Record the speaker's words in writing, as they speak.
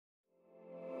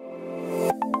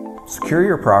Secure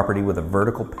your property with a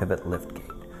vertical pivot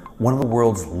liftgate, one of the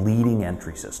world's leading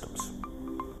entry systems.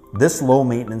 This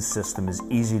low-maintenance system is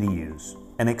easy to use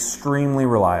and extremely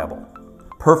reliable,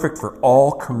 perfect for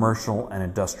all commercial and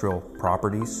industrial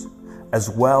properties, as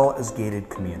well as gated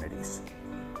communities.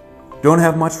 Don't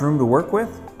have much room to work with?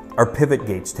 Our pivot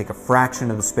gates take a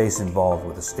fraction of the space involved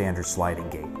with a standard sliding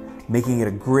gate, making it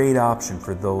a great option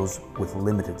for those with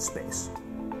limited space.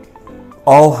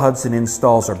 All Hudson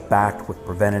installs are backed with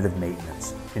preventative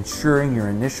maintenance, ensuring your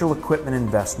initial equipment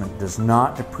investment does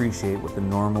not depreciate with the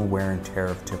normal wear and tear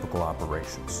of typical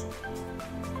operations.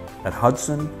 At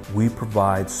Hudson, we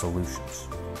provide solutions.